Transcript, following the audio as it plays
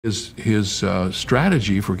His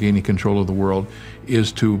strategy for gaining control of the world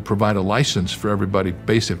is to provide a license for everybody to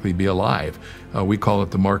basically be alive. We call it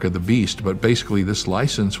the mark of the beast, but basically this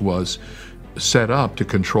license was set up to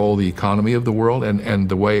control the economy of the world, and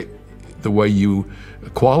the way you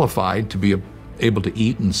qualified to be able to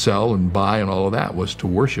eat and sell and buy and all of that was to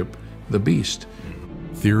worship the beast.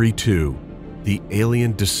 Theory 2, the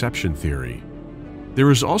alien deception theory. There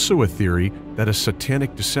is also a theory that a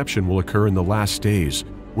satanic deception will occur in the last days,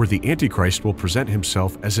 where the Antichrist will present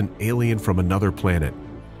himself as an alien from another planet.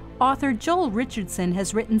 Author Joel Richardson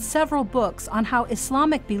has written several books on how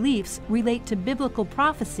Islamic beliefs relate to biblical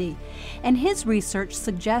prophecy, and his research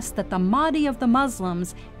suggests that the Mahdi of the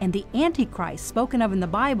Muslims and the Antichrist spoken of in the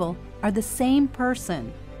Bible are the same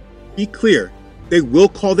person. Be clear, they will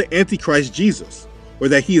call the Antichrist Jesus, or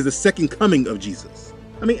that he is the second coming of Jesus.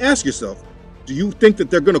 I mean, ask yourself, do you think that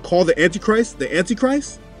they're going to call the Antichrist?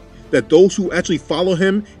 That those who actually follow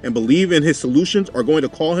him and believe in his solutions are going to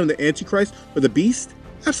call him the Antichrist or the beast?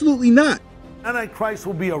 Absolutely not. Antichrist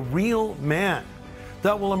will be a real man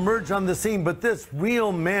that will emerge on the scene, but this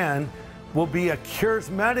real man will be a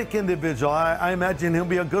charismatic individual. I imagine he'll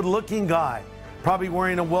be a good-looking guy, probably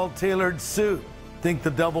wearing a well-tailored suit. Think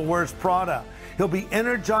the devil wears Prada. He'll be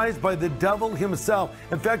energized by the devil himself.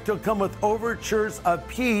 In fact, he'll come with overtures of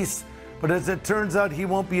peace. But as it turns out, he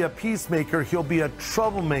won't be a peacemaker, he'll be a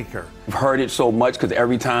troublemaker. I've heard it so much because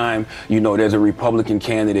every time, there's a Republican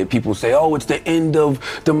candidate, people say, oh, it's the end of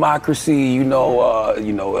democracy, he's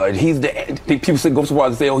the, people go so far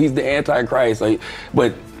as to say, oh, he's the Antichrist.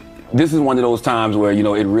 But this is one of those times where,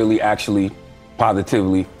 it really actually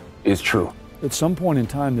positively is true. At some point in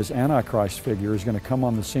time, this Antichrist figure is going to come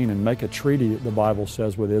on the scene and make a treaty, the Bible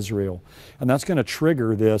says, with Israel. And that's going to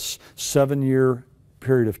trigger this 7-year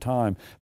period of time.